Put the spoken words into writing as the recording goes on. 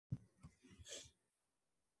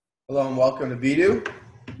Hello and welcome to VDU.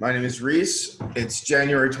 My name is Reese. It's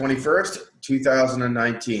January 21st,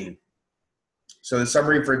 2019. So the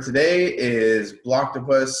summary for today is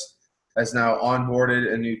Blocktopus has now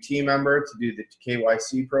onboarded a new team member to do the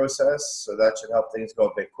KYC process, so that should help things go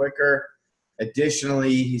a bit quicker.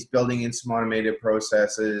 Additionally, he's building in some automated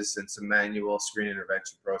processes and some manual screen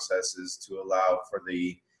intervention processes to allow for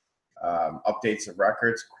the updates of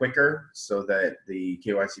records quicker so that the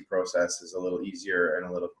KYC process is a little easier and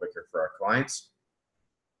a little quicker for our clients.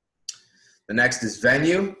 The next is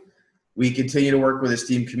Venue. We continue to work with the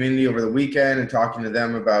Steam community over the weekend and talking to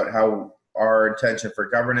them about how our intention for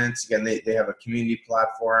governance. Again, they have a community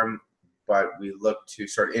platform, but we look to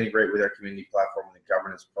sort of integrate with their community platform and the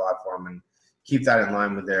governance platform and keep that in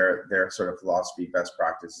line with their sort of philosophy, best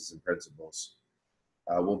practices, and principles.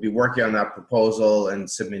 We'll be working on that proposal and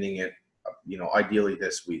submitting it, ideally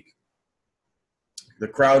this week. The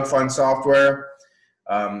crowdfund software.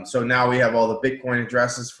 So now we have all the Bitcoin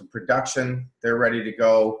addresses for production. They're ready to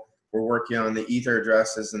go. We're working on the Ether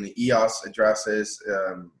addresses and the EOS addresses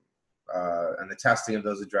and the testing of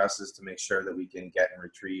those addresses to make sure that we can get and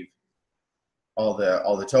retrieve all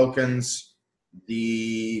the tokens.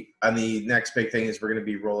 The next big thing is we're going to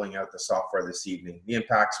be rolling out the software this evening. The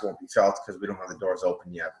impacts won't be felt because we don't have the doors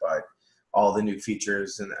open yet, but all the new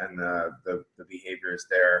features and the behaviors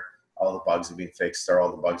there, all the bugs have been fixed, or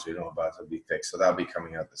all the bugs we know about will be fixed. So that'll be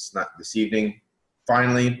coming out this evening.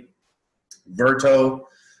 Finally, Verto.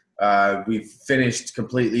 We've finished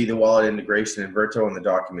completely the wallet integration in Verto and the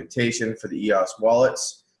documentation for the EOS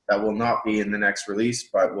wallets. That will not be in the next release,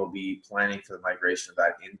 but we'll be planning for the migration of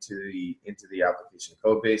that into the application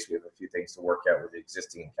code base. We have a few things to work out with the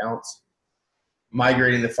existing accounts.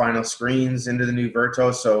 Migrating the final screens into the new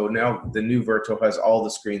Verto. So now the new Verto has all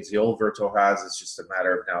the screens the old Verto has. It's just a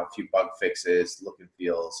matter of now a few bug fixes, look and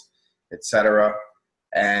feels, etc.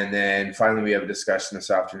 And then finally, we have a discussion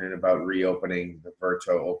this afternoon about reopening the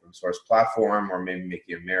Verto open source platform, or maybe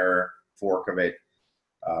making a mirror fork of it.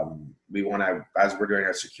 We want to, as we're doing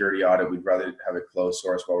our security audit, we'd rather have it closed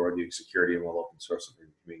source while we're doing security, and we'll open source it in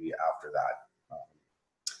the community after that.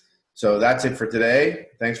 So that's it for today.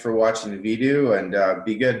 Thanks for watching the video, and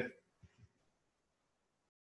be good.